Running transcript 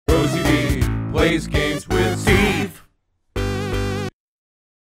plays games with Steve.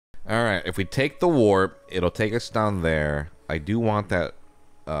 Alright, if we take the warp, it'll take us down there. I do want that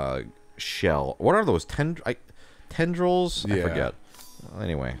shell. What are those? Tendrils? Yeah. I forget.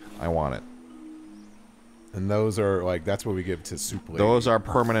 Anyway, I want it. And those are, like, that's what we give to Soup Lady. Those are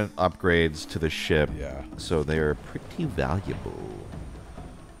permanent upgrades to the ship. Yeah. So they're pretty valuable.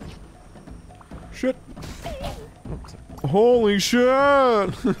 Shit. Holy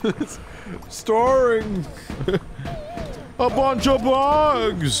shit! Starring a bunch of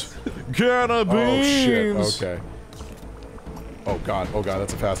bugs! Can of beans! Oh, shit. Okay. Oh, God. Oh, God.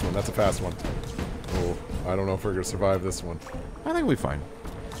 That's a fast one. That's a fast one. Oh, I don't know if we're going to survive this one. I think we'll be fine.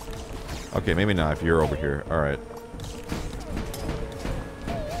 Okay, maybe not if you're over here. Alright.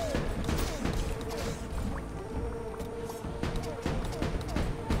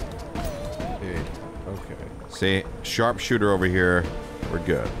 Hey, okay. See, sharpshooter over here. We're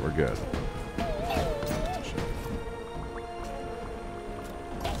good. We're good.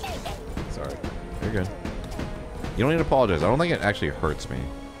 Sorry. You're good. You don't need to apologize. I don't think it actually hurts me.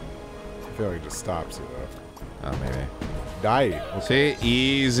 I feel like it just stops you, though. Oh, maybe. Die. Okay. See?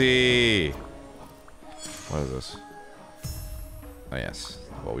 Easy. What is this? Oh, yes.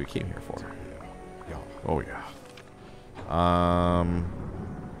 What we came here for. Yeah. Oh, yeah.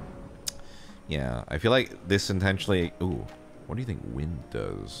 Yeah. I feel like this intentionally... Ooh. What do you think wind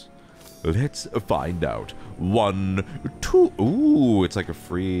does? Let's find out. 1, 2... Ooh, it's like a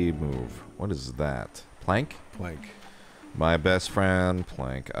free move. What is that? Plank? Plank. My best friend,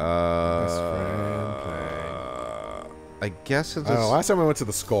 Plank. Best friend, Plank. I guess it's... Last time we went to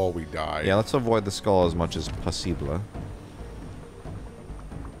the skull, we died. Yeah, let's avoid the skull as much as possible.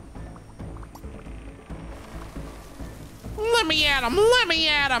 Let me at him! Let me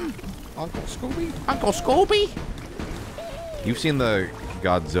at him! Uncle Scooby? Uncle Scooby? You've seen the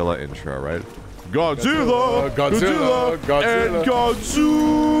Godzilla intro, right? Godzilla! Godzilla! And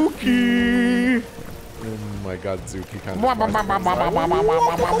Godzuki! And my Godzuki kind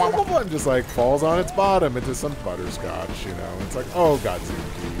of just like falls on its bottom into some butterscotch, you know. It's like, oh,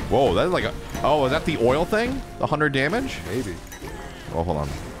 Godzuki. Whoa, that's like a... Oh, is that the oil thing? The 100 damage? Maybe. Oh, hold on.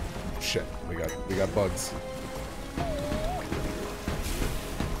 Shit, we got bugs.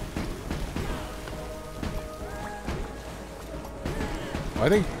 I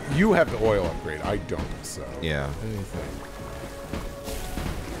think you have the oil upgrade. I don't, so... Yeah. Anything.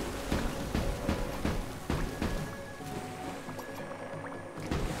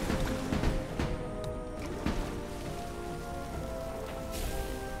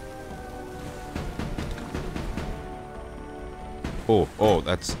 Oh,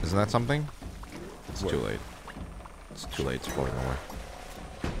 isn't that something? It's too late. It's too late, it's floating away.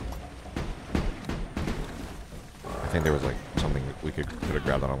 I think there was like something we could have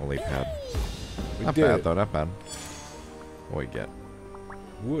grabbed on the late pad. Not bad though, not bad. What do we get?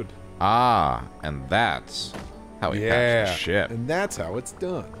 Wood. Ah, and that's how we patch the ship. And that's how it's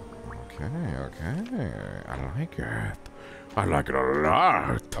done. Okay. I like it. I like it a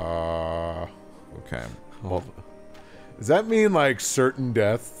lot. Okay. Well, does that mean like certain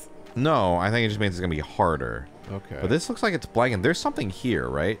death? No, I think it just means it's gonna be harder. Okay. But this looks like it's blank, and there's something here,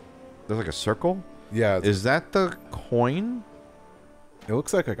 right? There's like a circle. Yeah. Is that the coin? It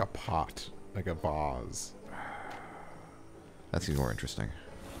looks like a pot, like a vase. That seems more interesting.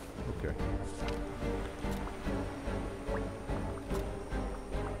 Okay.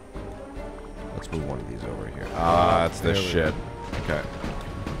 Let's move one of these over here. Ah, that's the shit. Okay.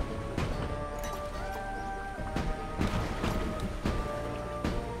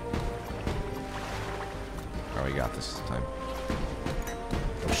 Oh, we got this time.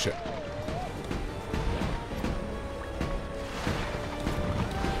 Oh shit.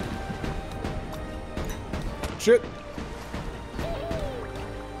 Shit.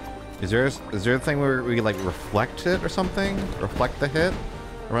 Is there a thing where we like reflect it or something? Reflect the hit?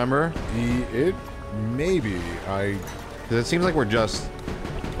 Remember? Maybe because it seems like we're just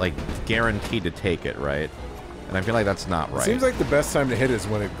like guaranteed to take it, right? And I feel like that's not right. It seems like the best time to hit is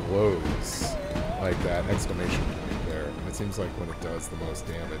when it glows, like that exclamation point there. It seems like when it does the most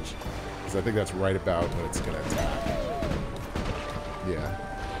damage, because I think that's right about when it's gonna attack. Yeah.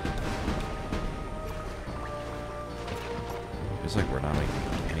 It's like we're not making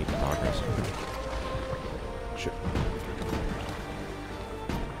any progress. Shit.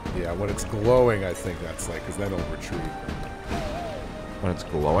 Yeah, when it's glowing, I think that's like, because then it'll retreat. When it's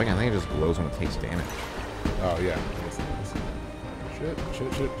glowing, I think it just glows when it takes damage. Oh, yeah. Shit.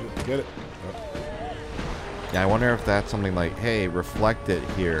 Get it. Oh. Yeah, I wonder if that's something like, hey, reflect it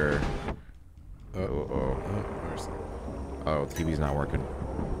here. Oh, Where's it? oh, TV's not working.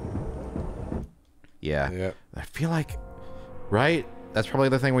 Yeah. Yeah. I feel like, right? That's probably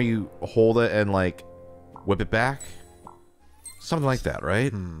the thing where you hold it and like whip it back. Something like that,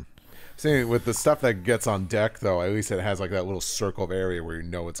 right? See, with the stuff that gets on deck, though, at least it has like that little circle of area where you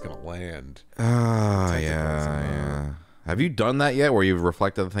know it's gonna land. Ah, yeah. Have you done that yet, where you've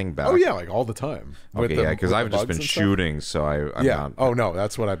reflected the thing back? Oh yeah, like all the time. Okay, yeah, because I've just been shooting, so I'm not... Oh no,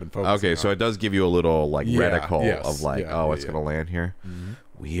 that's what I've been focusing on. Okay, so it does give you a little like reticle of like, it's gonna land here.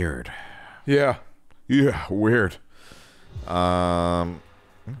 Weird. Yeah. Yeah, weird. Okay.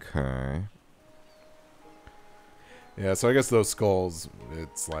 Yeah, so I guess those skulls,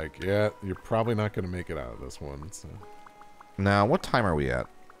 it's like, yeah, you're probably not going to make it out of this one. So. Now, what time are we at?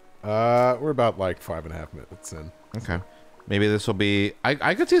 We're about like 5.5 minutes in. Okay. Maybe this will be...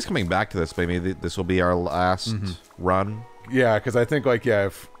 I could see us coming back to this. Maybe this will be our last run. Yeah, because I think, like, yeah,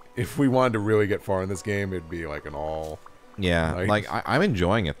 if we wanted to really get far in this game, it'd be like an all... Yeah, like I'm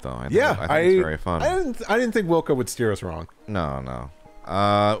enjoying it, though. I think it's very fun. I didn't think Wilco would steer us wrong. No.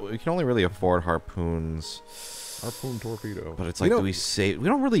 We can only really afford harpoons. Harpoon torpedo. But it's like, do we save? We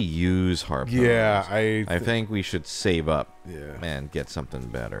don't really use harpoons. Yeah, I think we should save up. Yeah. And get something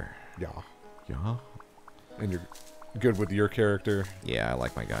better. Yeah. Yeah. And you're good with your character? Yeah, I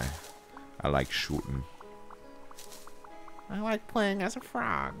like my guy. I like shooting. I like playing as a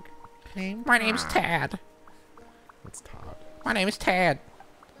frog. My name's Tad. It's Todd. My name is Tad.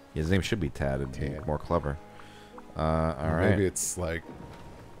 His name should be Tad. It'd be more clever. All right. Maybe it's like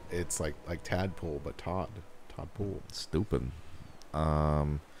Tadpole, but Todd. Toddpool. Stupid.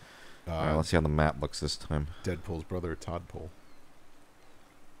 All right, let's see how the map looks this time. Deadpool's brother, Toddpole.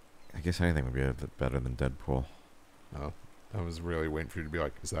 I guess anything would be a bit better than Deadpool. No, I was really waiting for you to be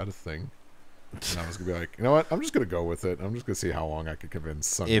like, "Is that a thing?" And I was gonna be like, "You know what? I'm just gonna go with it. I'm just gonna see how long I could convince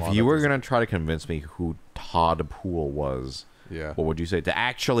SungWon. If you were gonna try to convince me who Toddpool was, yeah, what would you say to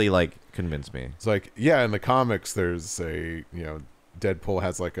actually like convince me? It's like, yeah, in the comics, there's Deadpool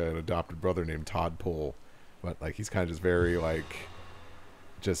has like an adopted brother named Toddpool, but like he's kind of just very like,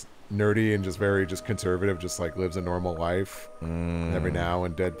 just nerdy and just very just conservative, just like lives a normal life. And every now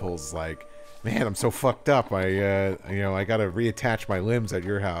and Deadpool's like, man, I'm so fucked up. I gotta reattach my limbs at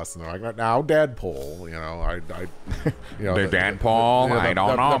your house. And they're like, now Deadpool, the Deadpool. I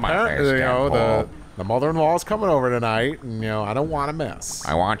don't know about this. The mother-in-law's coming over tonight, and I don't want to mess.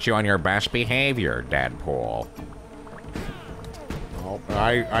 I want you on your best behavior, Deadpool.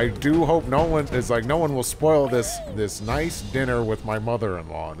 I do hope no one will spoil this nice dinner with my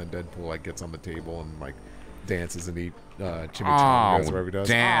mother-in-law. And then Deadpool like gets on the table and like dances and eat chimichangas or whatever he does.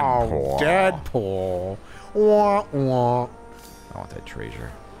 Deadpool. Oh, Deadpool. Wah, wah. I want that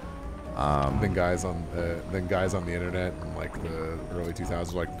treasure. Then guys on the internet in like the early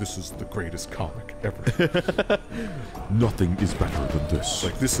 2000s were like, this is the greatest comic ever. Nothing is better than this.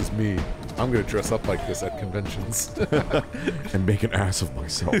 Like, this is me. I'm gonna dress up like this at conventions and make an ass of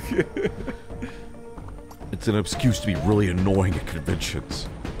myself. It's an excuse to be really annoying at conventions.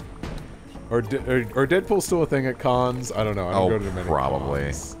 Are Deadpool still a thing at cons? I don't know. I don't go to many probably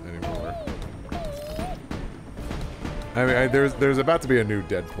cons anymore. I mean, there's about to be a new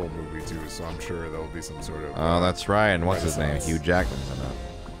Deadpool movie too, so I'm sure there'll be some sort of. Oh, that's right. And what's his name? Hugh Jackman's in it.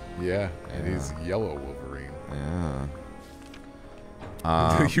 Yeah, and he's Yellow Wolverine.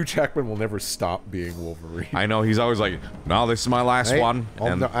 Yeah. Hugh Jackman will never stop being Wolverine. I know. He's always like, "No, this is my last one."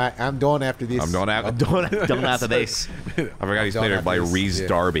 And I'm done after this. I'm done after this. I forgot he's played by Reese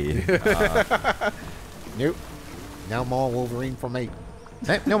Darby. Nope. No more Wolverine for me.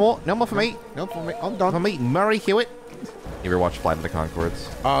 No more for me. No for me. I'm done. For me, Murray Hewitt. You ever watch Flight of the Conchords?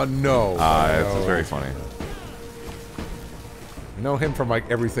 No. It's very funny. I know him from like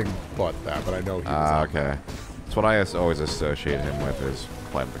everything but that, but I know he was okay. That's what I always associate him with, is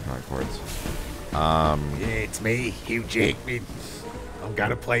Flight of the Conchords. Yeah, it's me, Hugh Jackman. I'm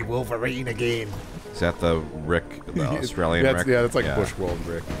gonna play Wolverine again. Is that the Rick, the Australian Rick? Yeah, that's like Bushworld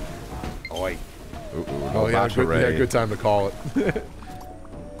Rick. Oi. Oh, yeah, good time to call it. Let's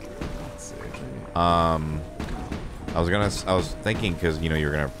see. I was thinking, because you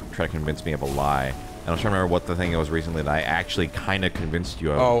were gonna try to convince me of a lie. And I was trying to remember what the thing was recently that I actually kind of convinced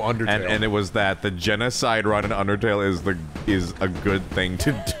you of. Oh, Undertale. And it was that the genocide run in Undertale is a good thing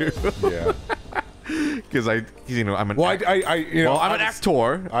to do. Yeah. Because I'm an I'm an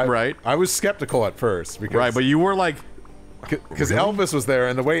actor, right? I was skeptical at first because right, but you were like, because Elvis was there,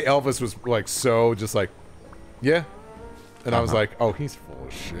 and the way Elvis was like so just like, yeah, and I was like, oh, he's full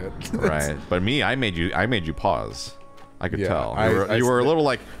of shit. Right, but I made you pause. I could tell. You were a little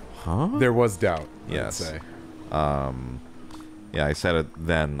like, huh? There was doubt. Yes. I'd say. Yeah, I said it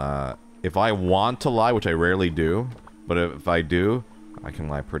then. If I want to lie, which I rarely do, but if I do, I can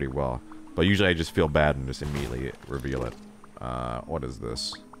lie pretty well. But usually I just feel bad and just immediately reveal it. What is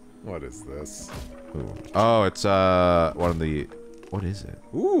this? What is this? Ooh. Oh, it's one of the. What is it?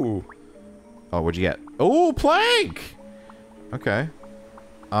 Ooh. Oh, what'd you get? Ooh, plank. Okay.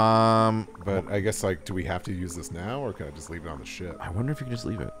 But I guess like, do we have to use this now, or can I just leave it on the ship? I wonder if you can just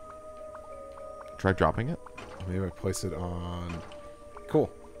leave it. Try dropping it. Maybe I place it on.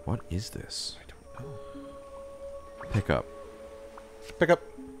 Cool. What is this? I don't know. Pick up. Pick up.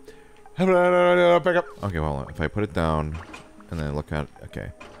 Pick up. Okay, well, if I put it down and then look at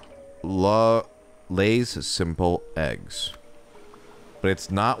okay. Lays simple eggs. But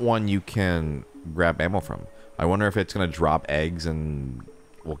it's not one you can grab ammo from. I wonder if it's gonna drop eggs and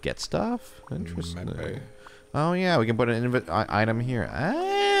we'll get stuff. Interesting. Maybe. Oh yeah, we can put an item here.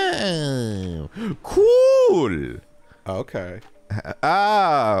 Oh, cool. Okay.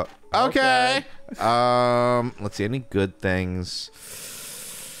 Ah, okay. Let's see. Any good things?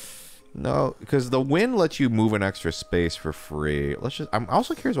 No, because the wind lets you move an extra space for free. Let's just. I'm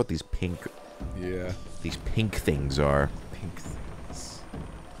also curious what these pink. Yeah. These pink things are. Pink things.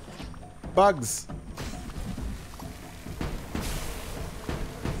 Bugs.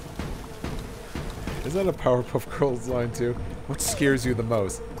 Is that a Powerpuff Girls line too? What scares you the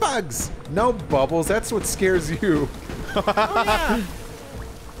most? Bugs! No bubbles, that's what scares you. That's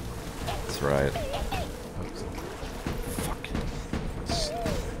right. Fuck.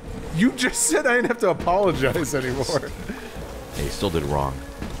 You just said I didn't have to apologize anymore. Hey, you still did wrong.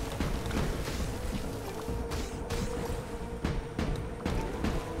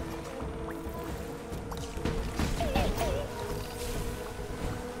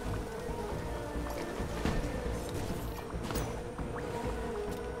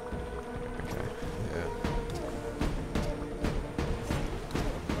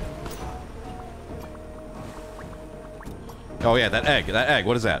 Oh yeah, that egg. That egg.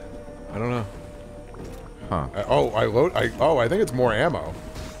 What is that? I don't know. Huh. I think it's more ammo.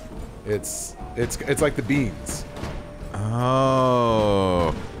 It's like the beans.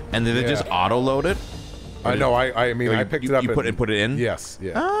 Oh. And did it just auto-load it? I know. I mean, I picked it up. You put it in? Yes.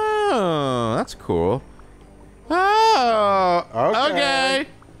 Yeah. Oh, that's cool. Oh. Okay.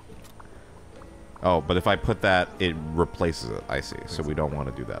 Oh, but if I put that, it replaces it. I see. So we don't want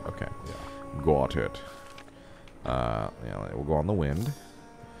to do that. Okay. Yeah. Got it. Yeah, we'll go on the wind.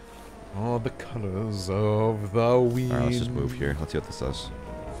 All the colors of the wind. Alright, let's just move here. Let's see what this says.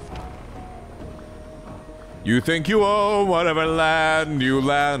 You think you own whatever land you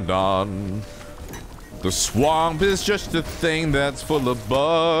land on. The swamp is just a thing that's full of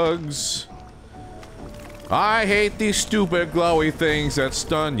bugs. I hate these stupid glowy things that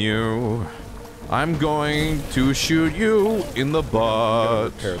stun you. I'm going to shoot you in the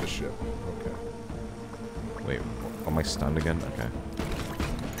butt. Repair the ship. Okay. Wait, am I stunned again? Okay.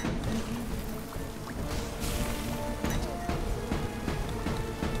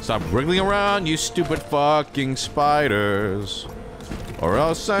 Stop wriggling around, you stupid fucking spiders. Or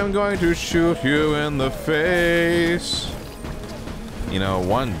else I'm going to shoot you in the face. You know,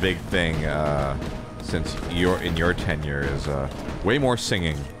 one big thing, since you're in your tenure is, way more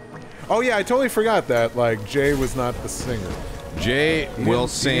singing. Oh yeah, I totally forgot that, like, Jay was not the singer. Jay will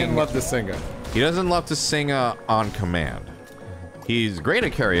sing. He didn't love the singer. He doesn't love to sing on command. He's great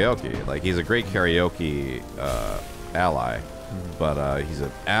at karaoke. Like, he's a great karaoke ally. But he's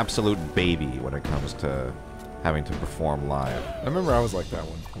an absolute baby when it comes to having to perform live. I remember I was like that at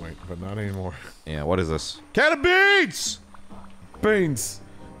one point, but not anymore. Yeah, what is this? Can of beans! Beans!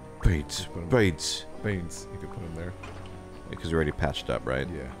 Beans. Beans. Beans. You could put them there. Because we're already patched up, right?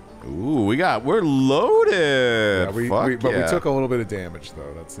 Yeah. Ooh, we're loaded! Yeah, we took a little bit of damage,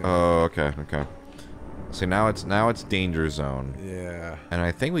 though. That's the Oh, okay, okay. See, now it's danger zone. Yeah. And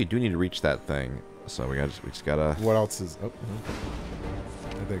I think we do need to reach that thing. So we just gotta... What else is... Oh,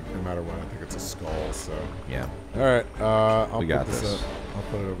 I think no matter what, I think it's a skull, so... Yeah. Alright, I'll we got put this up. I'll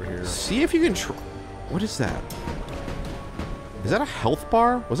put it over here. See if you can What is that? Is that a health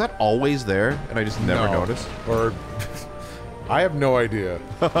bar? Was that always there and I just never noticed? Or... I have no idea.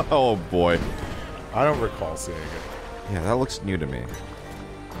 Oh boy. I don't recall seeing it. Yeah, that looks new to me.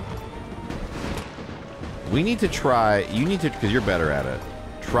 We need to try... You need to... Because you're better at it.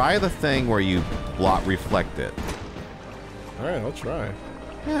 Try the thing where you reflect it. Alright, I'll try.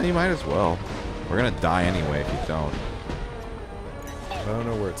 Yeah, you might as well. We're gonna die anyway if you don't. I don't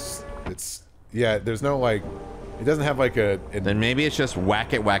know where it's... Yeah, there's no, like... It doesn't have, like, a... Then maybe it's just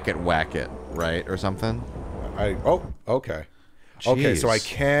whack it, right? Or something? Oh, okay. Jeez. Okay, so I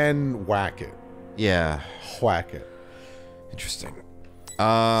can whack it. Yeah. Whack it. Interesting.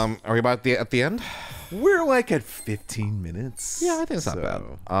 Are we about at the end? We're like at 15 minutes. Yeah, I think it's not bad.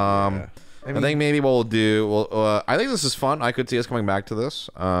 Yeah. I think maybe what we'll do. I think this is fun. I could see us coming back to this.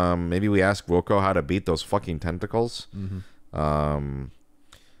 Maybe we ask Roko how to beat those fucking tentacles. Because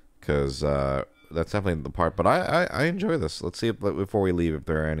that's definitely the part. But I enjoy this. Let's see if, before we leave if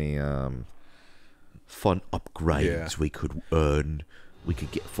there are any fun upgrades we could earn. We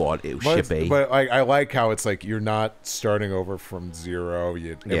could get for it. But I like how it's like you're not starting over from zero.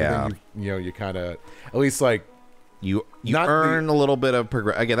 You kind of at least like. You earn a little bit of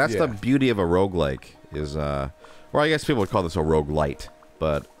progress. Again, that's the beauty of a roguelike is, or I guess people would call this a roguelite,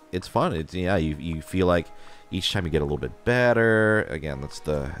 but it's fun. It's you feel like each time you get a little bit better. Again, that's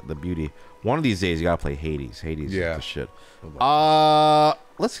the beauty. One of these days you gotta play Hades. Hades is the shit.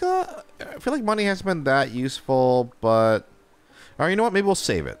 Let's go. I feel like money hasn't been that useful, but all right, you know what? Maybe we'll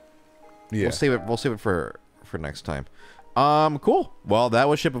save it. Yeah, we'll save it for next time. Cool. Well, that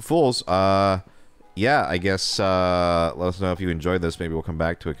was Ship of Fools. Yeah, I guess let us know if you enjoyed this. Maybe we'll come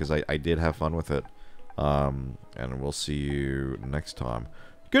back to it because I did have fun with it. And we'll see you next time.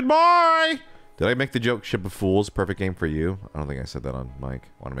 Goodbye! Did I make the joke, Ship of Fools, perfect game for you? I don't think I said that on mic.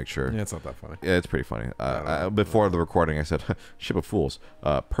 I want to make sure. Yeah, it's not that funny. Yeah, it's pretty funny. Before the recording, I said, Ship of Fools,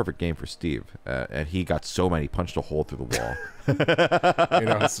 perfect game for Steve. And he got so mad, he punched a hole through the wall.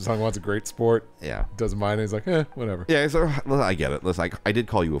 SungWon's a great sport. Yeah. Doesn't mind it. He's like, whatever. Yeah, so, I get it. Listen, I did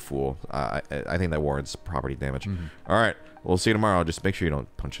call you a fool. I think that warrants property damage. All right. We'll see you tomorrow. Just make sure you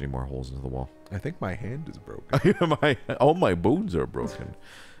don't punch any more holes into the wall. I think my hand is broken. All my bones are broken.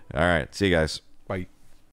 All right. See you guys. Bye.